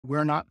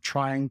We're not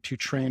trying to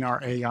train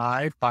our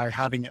AI by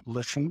having it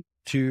listen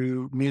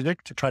to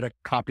music to try to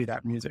copy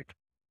that music.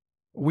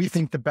 We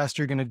think the best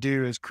you're going to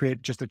do is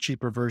create just a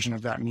cheaper version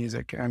of that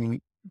music. I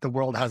mean, the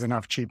world has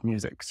enough cheap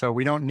music, so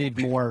we don't need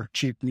more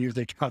cheap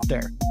music out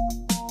there.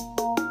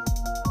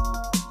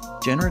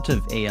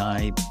 Generative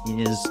AI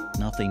is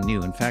nothing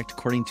new. In fact,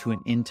 according to an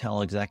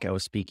Intel exec I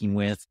was speaking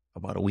with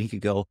about a week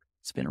ago,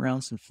 it's been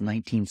around since the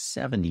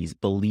 1970s,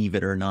 believe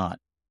it or not.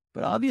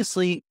 But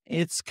obviously,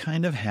 it's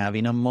kind of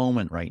having a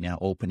moment right now.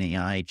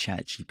 OpenAI,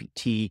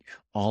 ChatGPT,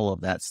 all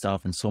of that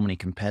stuff, and so many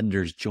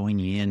competitors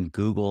joining in,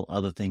 Google,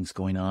 other things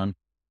going on.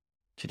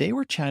 Today,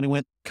 we're chatting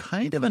with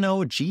kind of an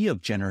OG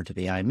of generative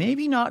AI,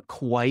 maybe not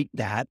quite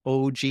that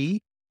OG.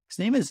 His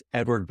name is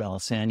Edward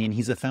Balassanian.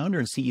 He's the founder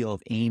and CEO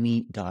of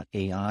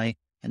Aimi.ai,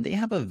 and they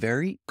have a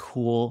very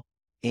cool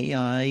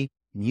AI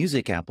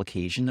music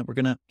application that we're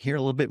going to hear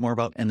a little bit more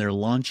about, and they're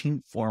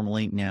launching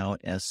formally now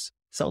as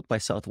South by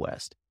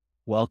Southwest.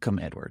 Welcome,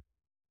 Edward.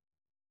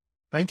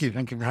 Thank you.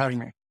 Thank you for having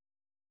me.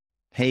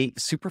 Hey,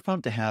 super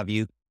pumped to have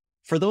you.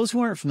 For those who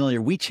aren't familiar,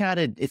 we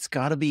chatted, it's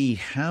got to be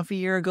half a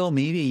year ago,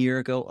 maybe a year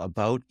ago,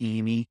 about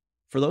Aimi.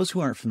 For those who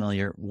aren't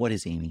familiar, what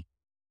is Aimi?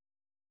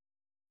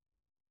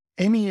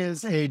 Aimi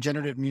is a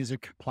generative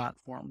music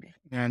platform,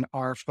 and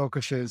our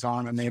focus is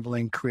on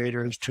enabling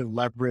creators to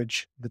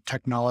leverage the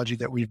technology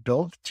that we've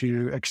built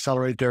to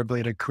accelerate their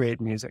ability to create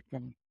music.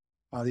 And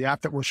the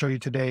app that we'll show you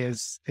today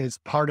is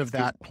part of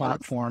that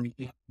platform,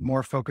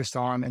 more focused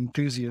on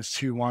enthusiasts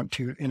who want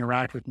to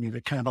interact with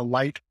music, kind of a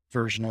light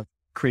version of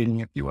creating,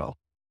 if you will.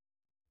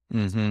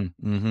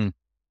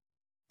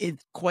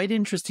 It's quite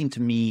interesting to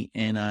me,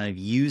 and I've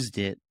used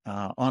it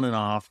on and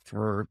off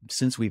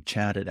since we've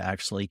chatted,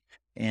 actually.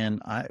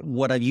 And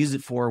what I've used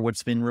it for,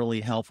 what's been really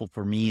helpful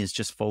for me is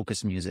just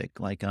focus music.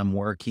 Like I'm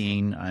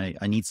working,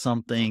 I need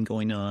something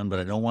going on, but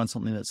I don't want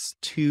something that's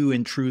too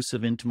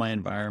intrusive into my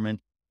environment.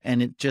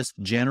 And it just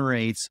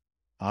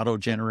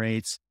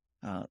auto-generates,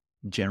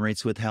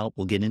 generates with help.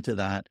 We'll get into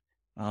that.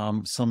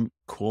 Some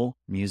cool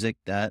music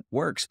that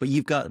works, but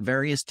you've got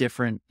various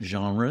different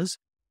genres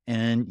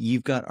and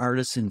you've got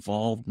artists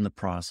involved in the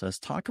process.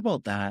 Talk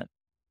about that.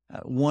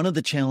 One of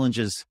the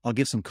challenges, I'll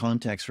give some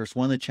context first.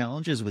 One of the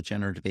challenges with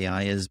generative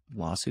AI is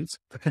lawsuits,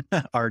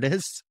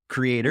 artists,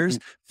 creators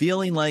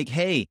feeling like,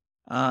 hey,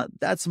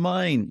 that's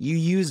mine. You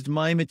used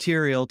my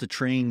material to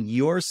train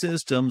your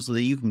system so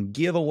that you can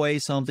give away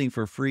something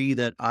for free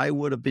that I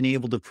would have been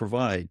able to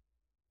provide.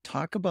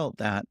 Talk about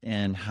that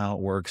and how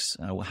it works,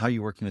 how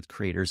you're working with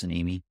creators in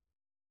Aimi.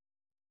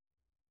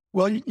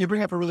 Well, you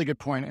bring up a really good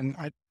point. And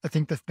I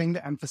think the thing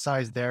to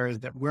emphasize there is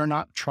that we're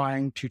not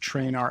trying to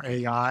train our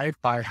AI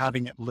by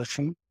having it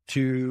listen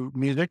to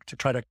music to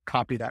try to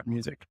copy that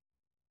music.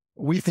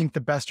 We think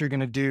the best you're going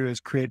to do is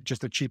create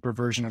just a cheaper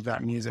version of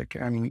that music.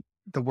 I mean,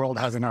 the world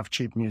has enough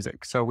cheap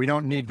music, so we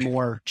don't need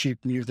more cheap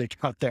music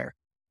out there.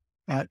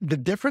 The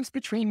difference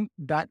between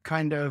that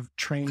kind of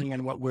training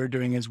and what we're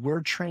doing is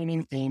we're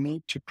training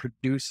Aimi to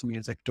produce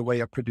music the way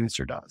a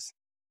producer does.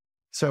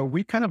 So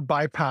we kind of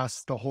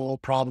bypass the whole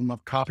problem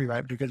of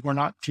copyright because we're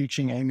not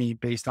teaching Aimi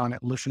based on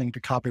it listening to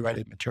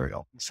copyrighted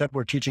material. Instead,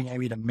 we're teaching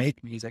Aimi to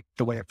make music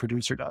the way a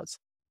producer does.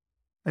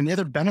 And the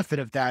other benefit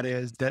of that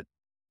is that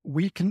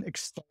we can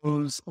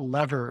expose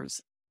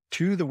levers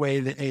to the way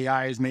the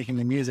AI is making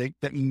the music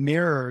that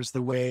mirrors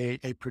the way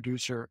a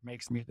producer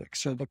makes music.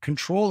 So the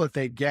control that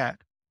they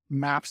get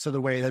maps to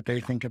the way that they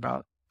think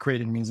about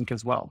creating music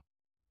as well.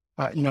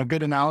 A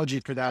good analogy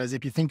for that is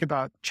if you think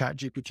about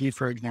ChatGPT,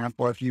 for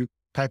example, if you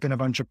type in a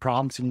bunch of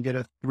prompts and you get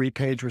a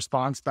 3-page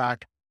response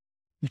back,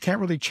 you can't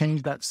really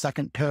change that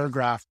second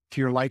paragraph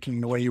to your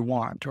liking the way you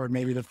want, or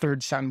maybe the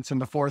third sentence in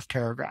the fourth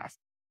paragraph.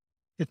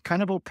 It's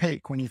kind of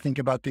opaque when you think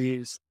about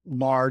these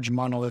large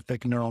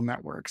monolithic neural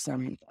networks. I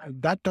mean,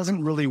 that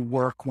doesn't really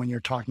work when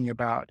you're talking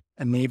about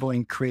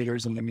enabling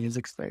creators in the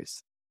music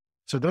space.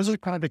 So those are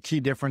kind of the key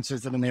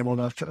differences that enable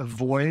us to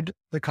avoid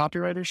the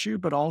copyright issue,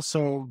 but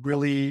also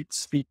really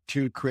speak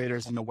to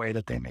creators in the way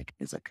that they make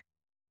music.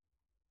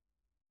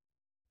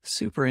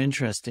 Super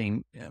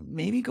interesting.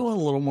 Maybe go a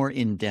little more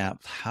in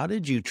depth. How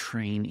did you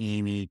train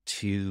Aimi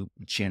to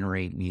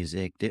generate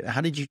music?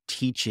 How did you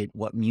teach it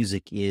what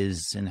music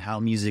is and how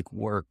music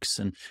works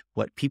and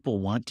what people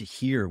want to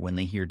hear when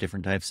they hear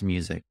different types of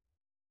music?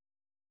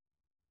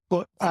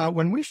 Well,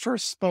 when we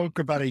first spoke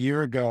about a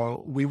year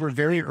ago, we were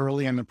very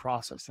early in the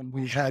process and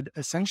we had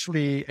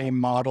essentially a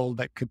model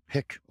that could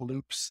pick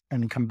loops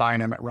and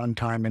combine them at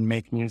runtime and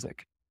make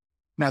music.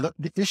 Now,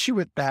 the issue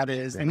with that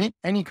is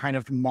any kind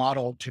of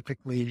model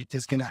typically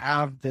is going to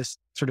have this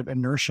sort of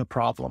inertia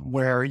problem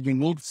where you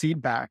need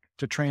feedback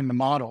to train the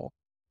model,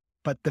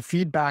 but the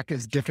feedback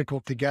is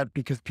difficult to get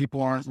because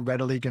people aren't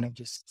readily going to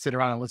just sit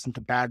around and listen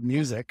to bad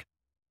music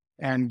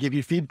and give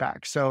you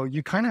feedback. So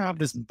you kind of have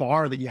this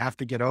bar that you have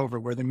to get over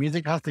where the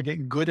music has to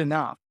get good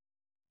enough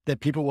that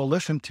people will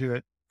listen to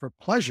it for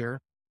pleasure.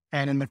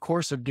 And in the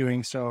course of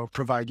doing so,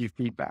 provide you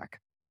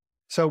feedback.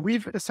 So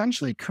we've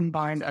essentially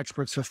combined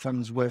expert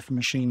systems with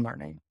machine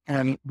learning.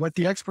 And what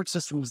the expert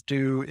systems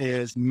do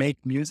is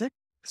make music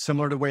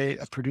similar to the way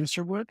a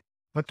producer would,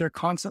 but they're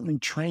constantly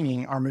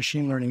training our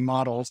machine learning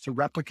models to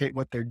replicate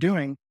what they're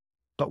doing,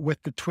 but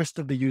with the twist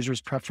of the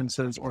user's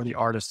preferences or the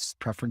artist's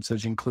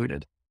preferences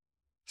included.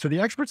 So the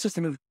expert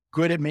system is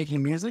good at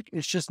making music.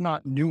 It's just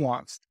not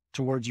nuanced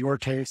towards your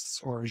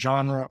tastes or a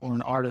genre or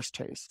an artist's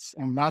tastes.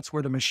 And that's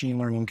where the machine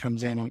learning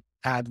comes in and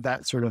adds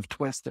that sort of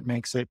twist that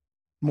makes it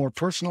more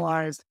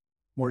personalized,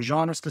 more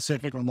genre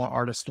specific, or more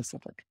artist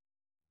specific.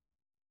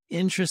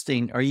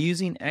 Interesting. Are you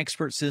using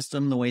expert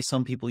system the way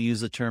some people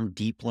use the term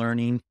deep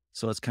learning?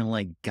 So it's kind of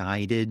like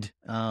guided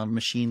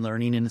machine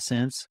learning in a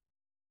sense?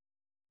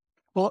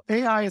 Well,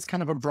 AI is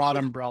kind of a broad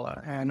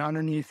umbrella, and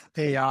underneath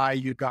AI,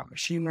 you've got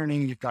machine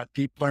learning, you've got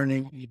deep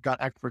learning, you've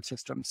got expert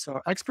systems. So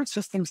expert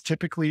systems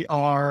typically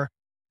are,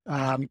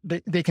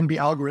 they can be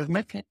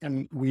algorithmic,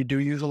 and we do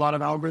use a lot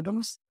of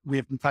algorithms. We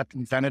have in fact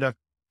invented a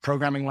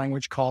programming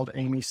language called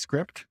Aimi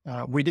script.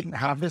 We didn't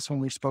have this when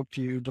we spoke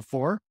to you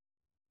before.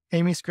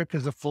 Aimi script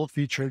is a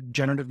full-featured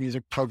generative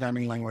music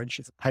programming language.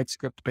 It's a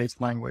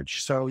TypeScript-based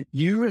language. So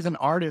you as an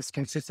artist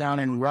can sit down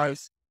and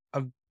write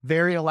a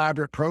very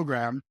elaborate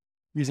program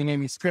using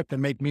Aimi script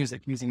and make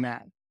music using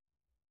that.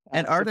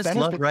 And artists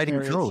love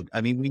writing code.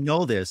 I mean, we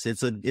know this.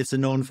 It's a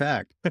known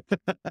fact.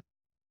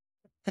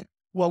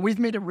 Well, we've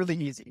made it really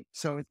easy.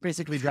 So it's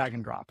basically drag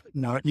and drop.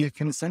 No, you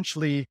can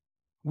essentially,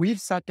 we've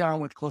sat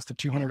down with close to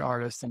 200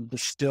 artists and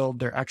distilled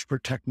their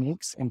expert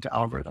techniques into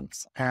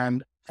algorithms.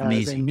 And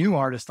as a new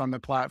artist on the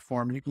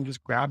platform, you can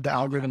just grab the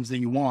algorithms that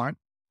you want,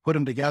 put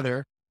them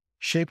together,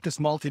 shape this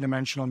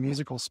multidimensional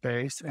musical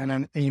space. And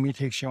then Aimi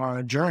takes you on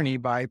a journey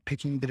by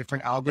picking the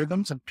different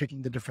algorithms and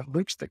picking the different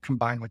loops that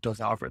combine with those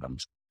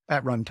algorithms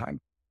at runtime.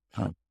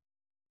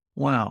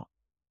 Wow.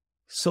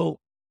 So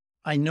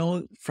I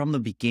know from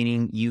the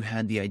beginning, you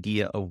had the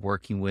idea of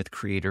working with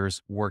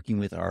creators, working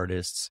with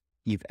artists.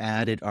 You've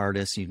added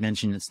artists. You've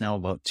mentioned it's now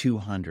about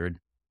 200.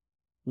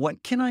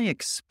 What can I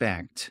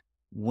expect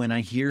when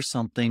I hear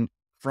something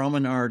from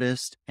an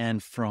artist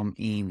and from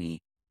Aimi?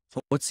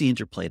 What's the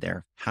interplay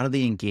there? How do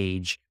they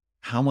engage?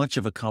 How much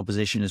of a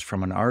composition is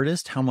from an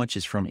artist? How much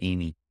is from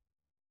Aimi?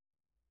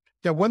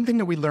 Yeah, one thing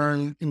that we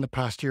learned in the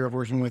past year of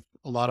working with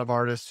a lot of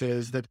artists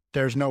is that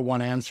there's no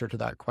one answer to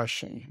that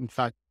question. In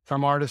fact,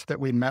 some artists that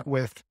we met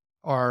with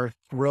are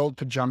thrilled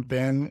to jump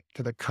in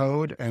to the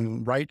code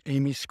and write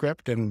Aimi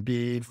script and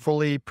be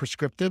fully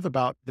prescriptive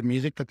about the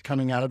music that's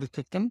coming out of the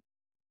system.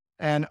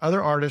 And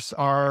other artists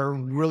are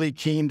really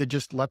keen to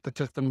just let the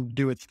system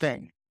do its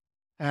thing.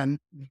 And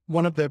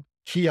one of the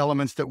key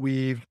elements that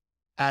we've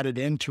added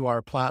into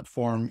our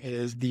platform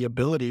is the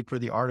ability for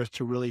the artist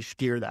to really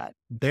steer that.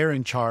 They're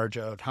in charge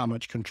of how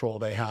much control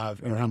they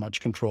have or how much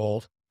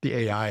control the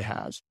AI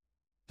has.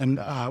 And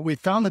we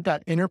found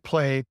that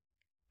interplay,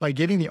 by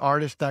giving the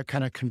artist that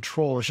kind of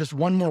control, is just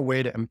one more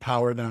way to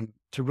empower them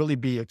to really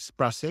be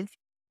expressive,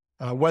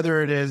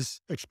 whether it is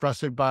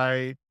expressive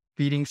by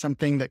feeding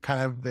something that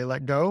kind of they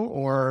let go,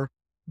 or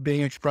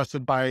being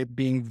expressive by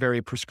being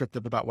very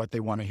prescriptive about what they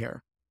want to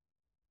hear.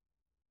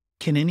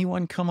 Can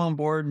anyone come on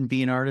board and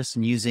be an artist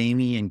and use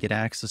Aimi and get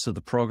access to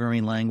the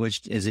programming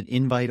language? Is it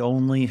invite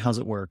only? How's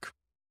it work?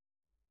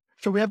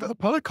 So we have a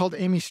product called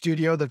Aimi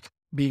Studio that's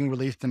being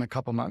released in a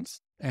couple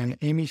months. And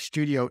Aimi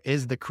Studio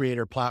is the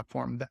creator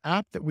platform. The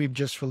app that we've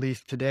just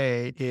released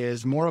today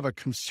is more of a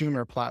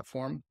consumer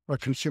platform, or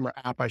consumer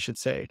app, I should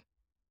say.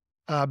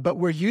 But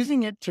we're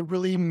using it to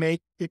really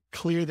make it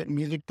clear that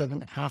music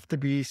doesn't have to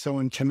be so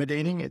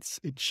intimidating. It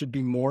should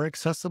be more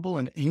accessible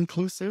and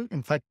inclusive.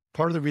 In fact,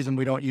 part of the reason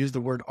we don't use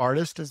the word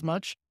artist as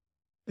much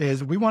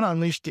is we want to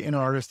unleash the inner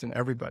artist in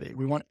everybody.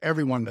 We want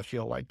everyone to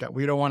feel like that.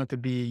 We don't want it to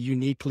be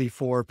uniquely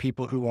for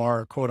people who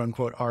are quote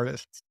unquote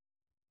artists.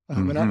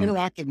 And our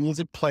interactive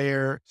music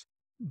player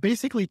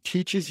basically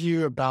teaches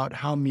you about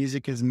how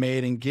music is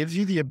made and gives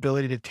you the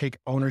ability to take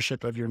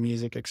ownership of your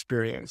music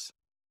experience.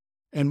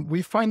 And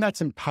we find that's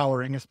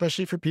empowering,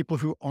 especially for people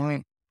who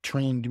aren't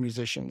trained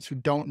musicians, who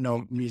don't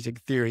know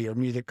music theory or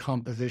music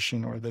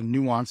composition or the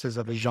nuances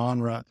of a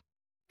genre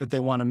that they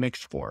want to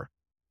mix for.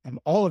 And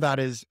all of that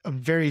is a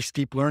very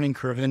steep learning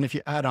curve. And if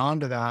you add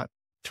on to that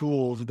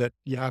tools that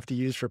you have to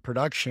use for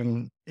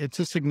production, it's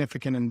a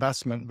significant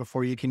investment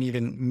before you can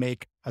even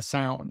make a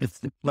sound,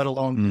 let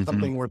alone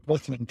something worth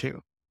listening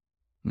to.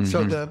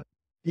 So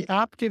the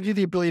app gives you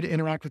the ability to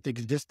interact with the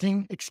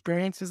existing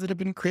experiences that have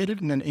been created.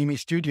 And then Aimi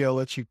Studio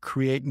lets you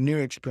create new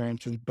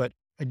experiences. But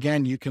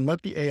again, you can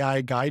let the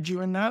AI guide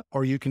you in that,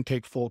 or you can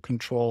take full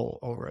control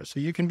over it. So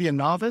you can be a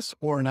novice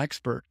or an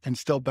expert and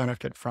still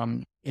benefit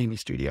from Aimi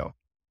Studio.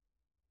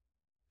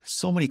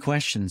 So many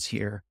questions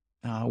here.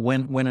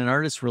 When an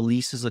artist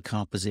releases a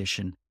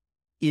composition,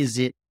 is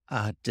it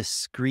a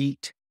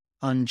discrete,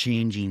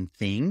 unchanging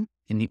thing?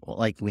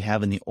 Like we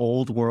have in the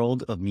old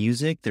world of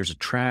music, there's a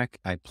track,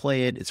 I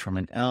play it, it's from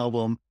an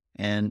album,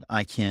 and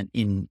I can't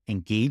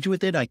engage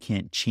with it, I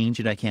can't change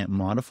it, I can't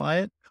modify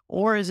it?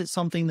 Or is it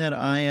something that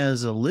I,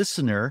 as a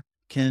listener,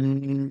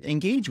 can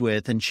engage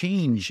with and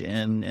change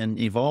and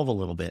evolve a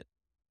little bit?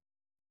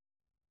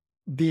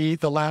 The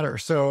latter.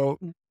 So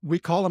we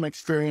call them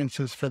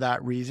experiences for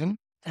that reason.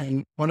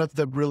 And one of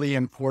the really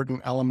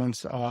important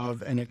elements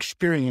of an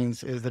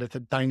experience is that it's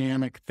a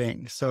dynamic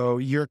thing. So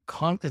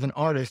as an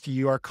artist,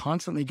 you are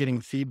constantly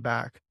getting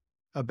feedback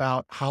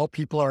about how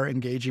people are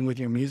engaging with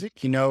your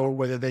music. You know,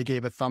 whether they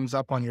gave a thumbs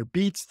up on your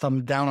beats,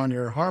 thumbs down on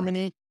your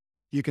harmony.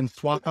 You can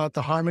swap out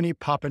the harmony,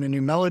 pop in a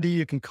new melody.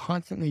 You can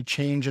constantly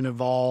change and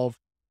evolve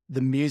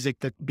the music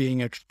that's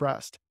being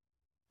expressed.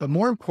 But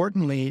more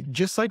importantly,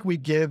 just like we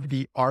give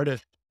the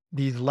artist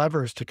these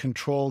levers to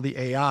control the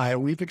AI,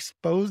 we've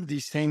exposed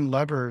these same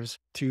levers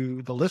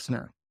to the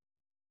listener.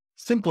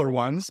 Simpler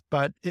ones,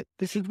 but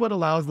this is what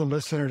allows the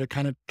listener to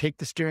kind of take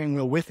the steering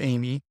wheel with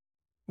Aimi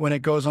when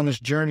it goes on this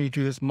journey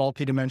through this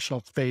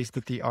multidimensional space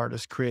that the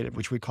artist created,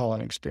 which we call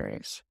an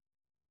experience.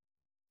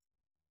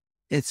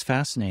 It's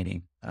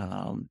fascinating.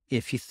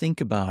 If you think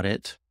about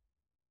it,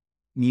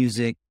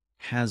 music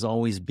has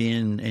always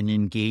been an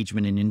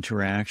engagement and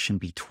interaction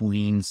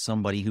between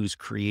somebody who's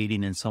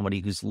creating and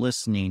somebody who's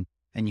listening.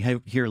 And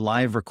you hear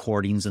live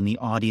recordings and the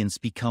audience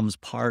becomes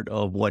part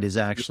of what is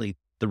actually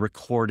the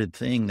recorded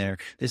thing there.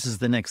 This is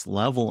the next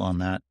level on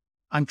that.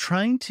 I'm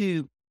trying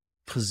to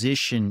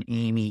position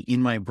Aimi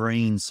in my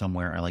brain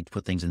somewhere. I like to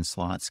put things in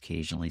slots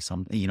occasionally.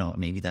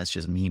 Maybe that's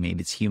just me.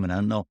 Maybe it's human. I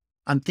don't know.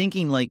 I'm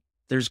thinking like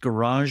there's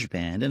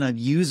GarageBand, and I've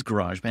used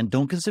GarageBand.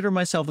 Don't consider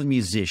myself a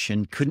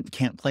musician.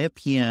 Can't play a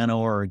piano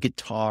or a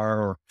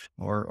guitar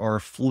or a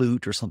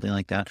flute or something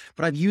like that.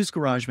 But I've used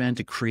GarageBand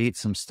to create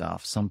some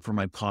stuff, some for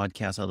my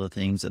podcast, other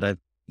things that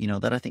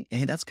that I think,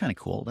 hey, that's kind of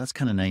cool. That's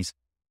kind of nice.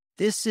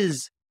 This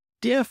is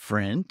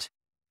different.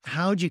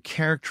 How'd you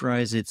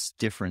characterize its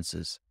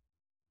differences?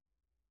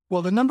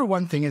 Well, the number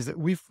one thing is that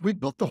we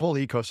built the whole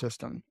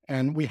ecosystem,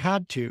 and we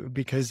had to,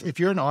 because if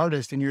you're an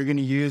artist and you're going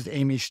to use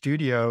Aimi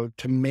Studio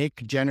to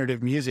make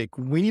generative music,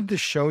 we need to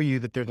show you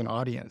that there's an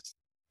audience,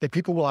 that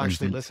people will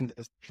actually listen to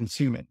this,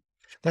 consume it.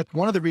 That's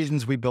one of the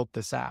reasons we built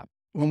this app.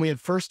 When we had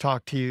first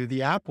talked to you,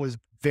 the app was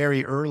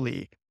very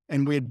early,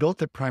 and we had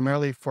built it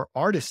primarily for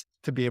artists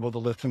to be able to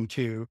listen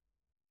to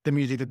the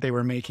music that they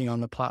were making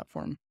on the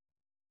platform.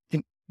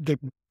 The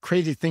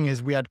crazy thing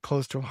is we had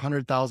close to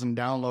 100,000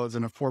 downloads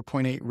and a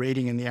 4.8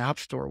 rating in the App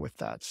Store with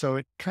that. So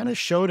it kind of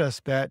showed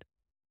us that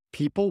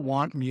people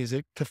want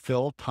music to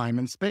fill time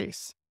and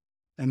space.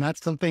 And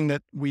that's something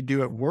that we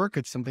do at work.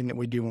 It's something that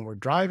we do when we're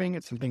driving.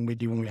 It's something we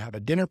do when we have a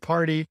dinner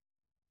party.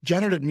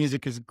 Generative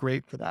music is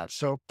great for that.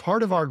 So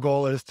part of our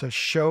goal is to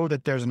show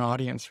that there's an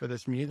audience for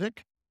this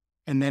music,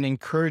 and then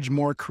encourage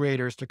more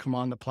creators to come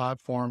on the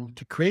platform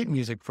to create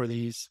music for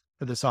this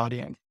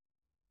audience.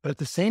 But at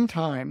the same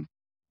time,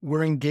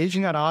 we're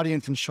engaging that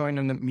audience and showing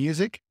them that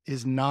music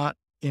is not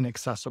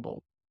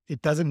inaccessible.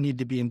 It doesn't need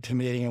to be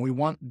intimidating. And we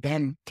want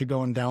them to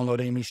go and download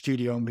Aimi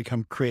Studio and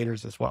become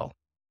creators as well.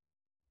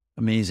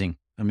 Amazing.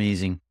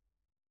 Amazing.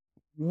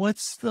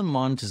 What's the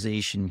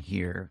monetization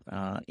here?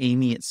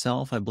 Aimi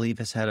itself, I believe,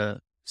 has had a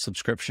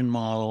subscription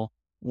model.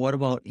 What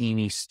about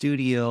Aimi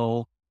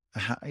Studio?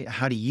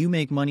 How do you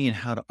make money, and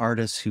how do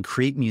artists who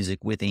create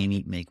music with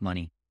Aimi make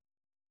money?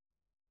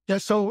 Yeah,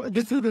 so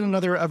this has been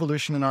another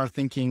evolution in our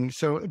thinking.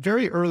 So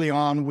very early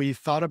on, we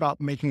thought about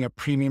making a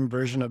premium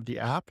version of the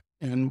app,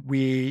 and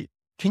we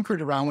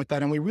tinkered around with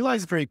that. And we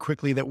realized very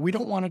quickly that we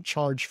don't want to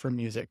charge for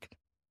music.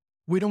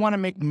 We don't want to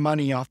make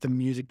money off the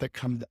music that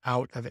comes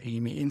out of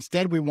Aimi.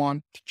 Instead, we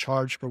want to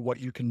charge for what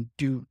you can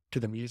do to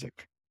the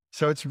music.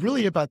 So it's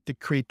really about the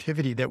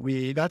creativity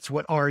that's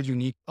what our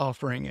unique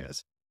offering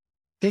is.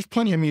 There's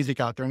plenty of music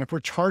out there. And if we're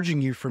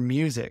charging you for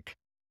music,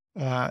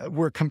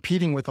 we're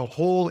competing with a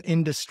whole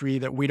industry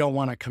that we don't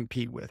want to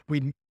compete with.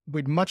 We'd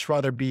much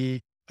rather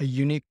be a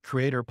unique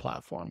creator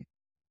platform.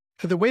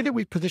 So the way that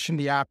we position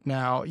the app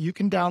now, you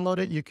can download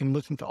it. You can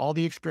listen to all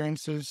the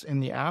experiences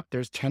in the app.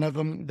 There's 10 of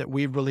them that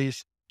we've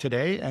released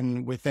today.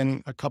 And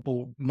within a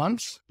couple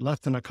months, less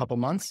than a couple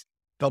months,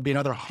 there'll be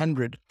another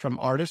 100 from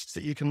artists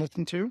that you can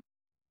listen to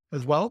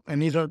as well.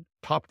 And these are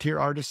top tier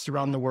artists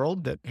around the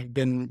world that have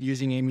been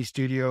using Aimi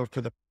Studio for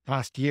the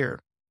past year.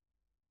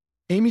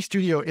 Aimi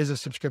Studio is a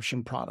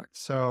subscription product.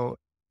 So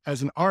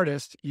as an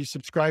artist, you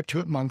subscribe to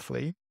it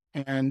monthly,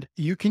 and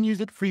you can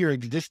use it for your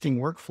existing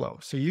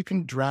workflow. So you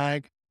can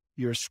drag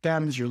your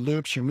stems, your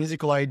loops, your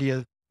musical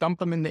ideas, dump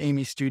them in the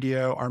Aimi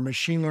Studio. Our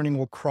machine learning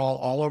will crawl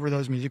all over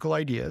those musical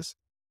ideas.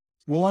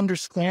 We'll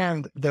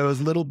understand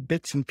those little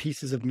bits and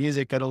pieces of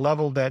music at a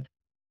level that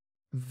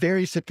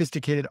very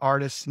sophisticated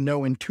artists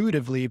know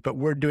intuitively, but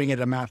we're doing it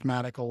at a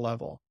mathematical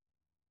level.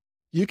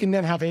 You can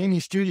then have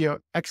Aimi Studio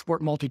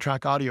export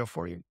multi-track audio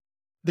for you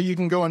that you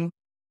can go and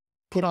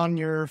put on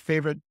your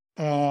favorite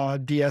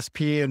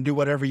DSP and do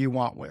whatever you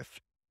want with.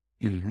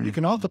 Mm-hmm. You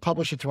can also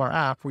publish it to our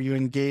app, where you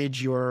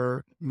engage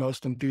your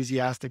most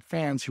enthusiastic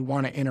fans who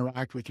want to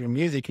interact with your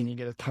music, and you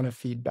get a ton of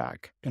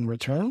feedback in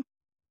return.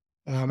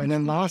 And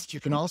then last, you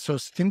can also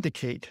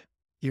syndicate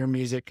your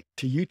music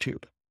to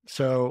YouTube.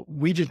 So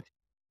we just,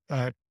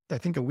 I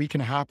think a week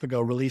and a half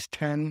ago, released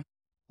 10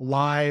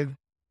 live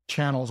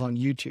channels on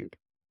YouTube.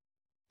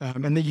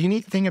 And the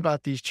unique thing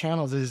about these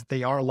channels is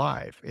they are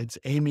live. It's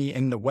Aimi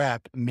in the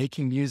web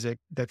making music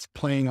that's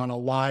playing on a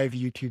live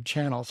YouTube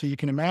channel. So you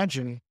can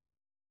imagine,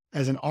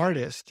 as an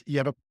artist, you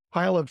have a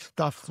pile of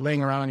stuff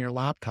laying around on your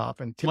laptop.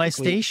 And My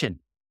typically, station.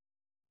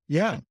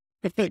 yeah,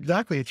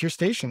 exactly. It's your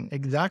station.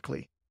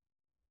 Exactly.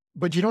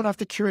 But you don't have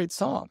to curate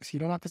songs. You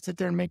don't have to sit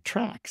there and make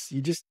tracks.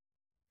 You just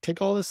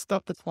take all this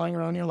stuff that's lying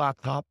around your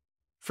laptop.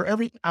 For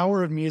every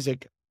hour of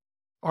music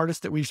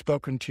artists that we've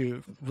spoken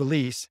to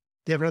release,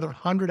 they have another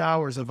 100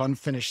 hours of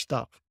unfinished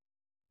stuff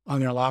on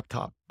their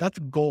laptop. That's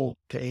gold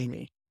to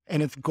Aimi.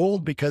 And it's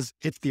gold because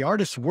it's the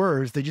artist's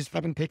words. They just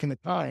haven't taken the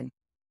time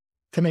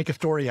to make a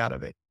story out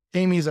of it.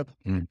 Aimi's a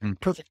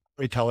perfect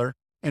storyteller,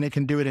 and it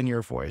can do it in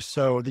your voice.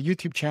 So the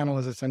YouTube channel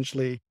is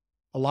essentially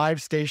a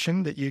live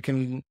station that you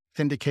can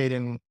syndicate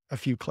in a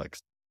few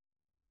clicks.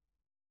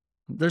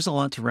 There's a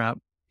lot to wrap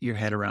your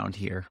head around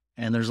here.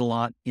 And there's a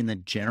lot in the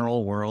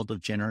general world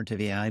of generative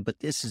AI, but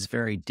this is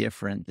very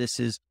different. This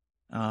is,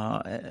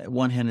 on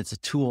one hand, it's a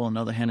tool. On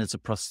the other hand, it's a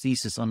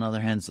prosthesis. On the other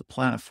hand, it's a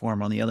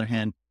platform. On the other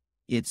hand,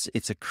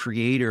 it's a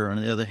creator.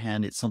 On the other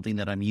hand, it's something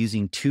that I'm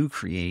using to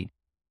create.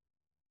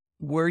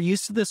 We're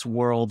used to this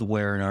world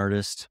where an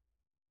artist,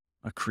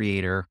 a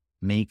creator,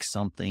 makes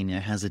something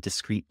that has a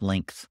discrete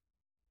length.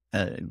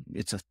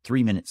 It's a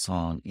 3-minute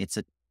song. It's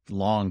a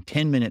long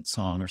 10-minute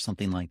song or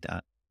something like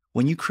that.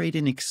 When you create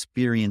an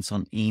experience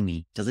on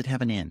Aimi, does it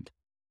have an end?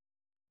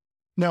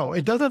 No,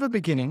 it does have a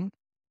beginning.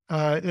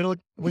 It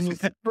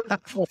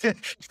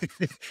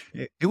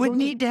would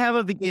need to have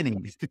a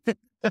beginning.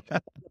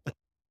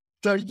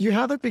 So you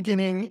have a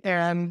beginning,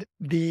 and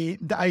the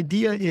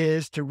idea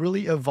is to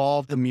really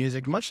evolve the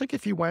music, much like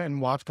if you went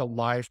and watched a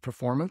live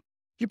performance.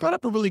 You brought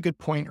up a really good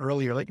point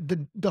earlier. Like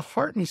the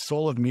heart and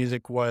soul of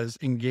music was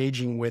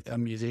engaging with a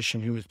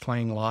musician who was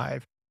playing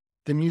live.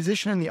 The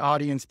musician and the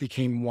audience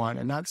became one,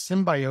 and that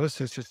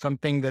symbiosis is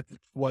something that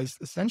was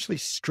essentially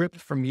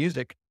stripped from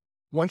music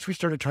once we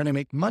started trying to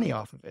make money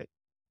off of it.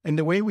 And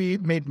the way we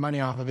made money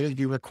off of it is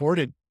you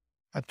recorded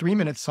a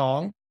 3-minute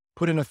song,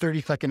 put in a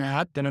 30-second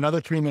ad, then another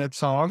 3-minute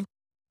song.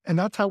 And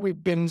that's how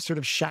we've been sort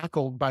of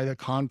shackled by the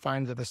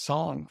confines of a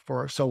song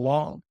for so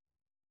long.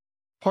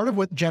 Part of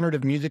what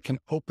generative music can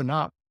open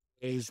up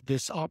is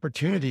this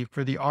opportunity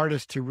for the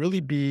artist to really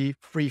be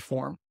free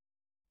form.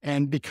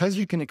 And because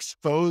you can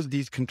expose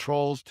these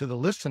controls to the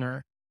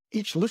listener,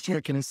 each listener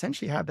can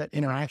essentially have that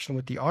interaction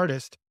with the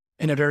artist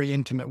in a very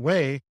intimate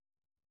way.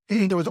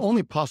 And it was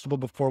only possible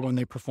before when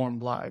they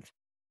performed live.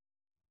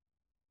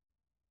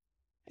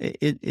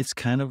 It's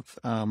kind of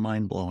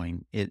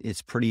mind-blowing.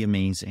 It's pretty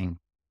amazing.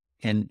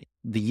 And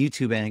the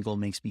YouTube angle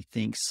makes me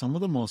think some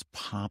of the most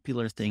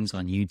popular things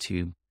on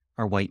YouTube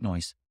are white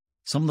noise.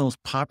 Some of those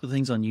popular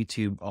things on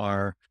YouTube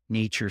are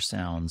nature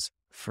sounds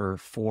for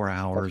 4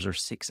 hours or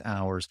 6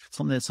 hours,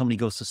 something that somebody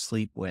goes to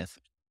sleep with.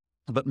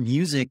 But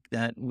music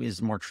that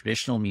is more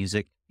traditional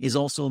music is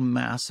also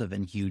massive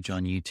and huge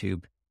on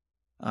YouTube.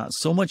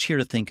 So much here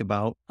to think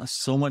about,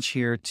 so much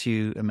here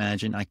to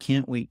imagine. I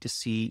can't wait to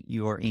see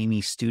your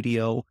Aimi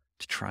studio,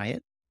 to try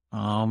it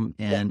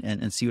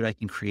and see what I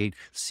can create,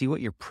 see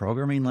what your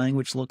programming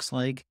language looks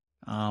like,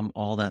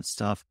 all that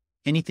stuff.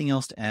 Anything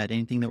else to add?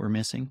 Anything that we're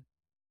missing?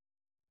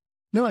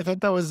 No, I thought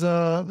that was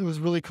it was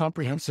really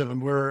comprehensive,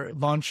 and we're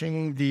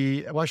launching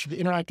the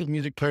interactive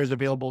music player is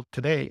available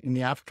today in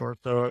the App Store.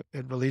 So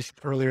it released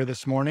earlier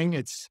this morning.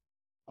 It's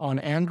on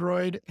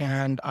Android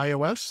and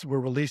iOS.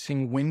 We're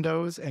releasing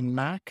Windows and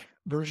Mac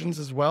versions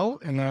as well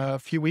in a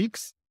few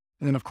weeks.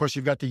 And then, of course,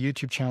 you've got the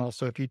YouTube channel.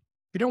 So if you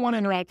don't want to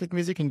interact with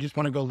music and just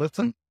want to go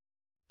listen,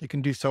 you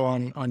can do so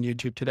on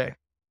YouTube today.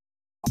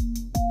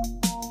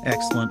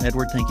 Excellent.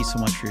 Edward, thank you so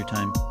much for your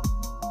time.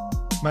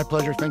 My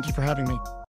pleasure. Thank you for having me.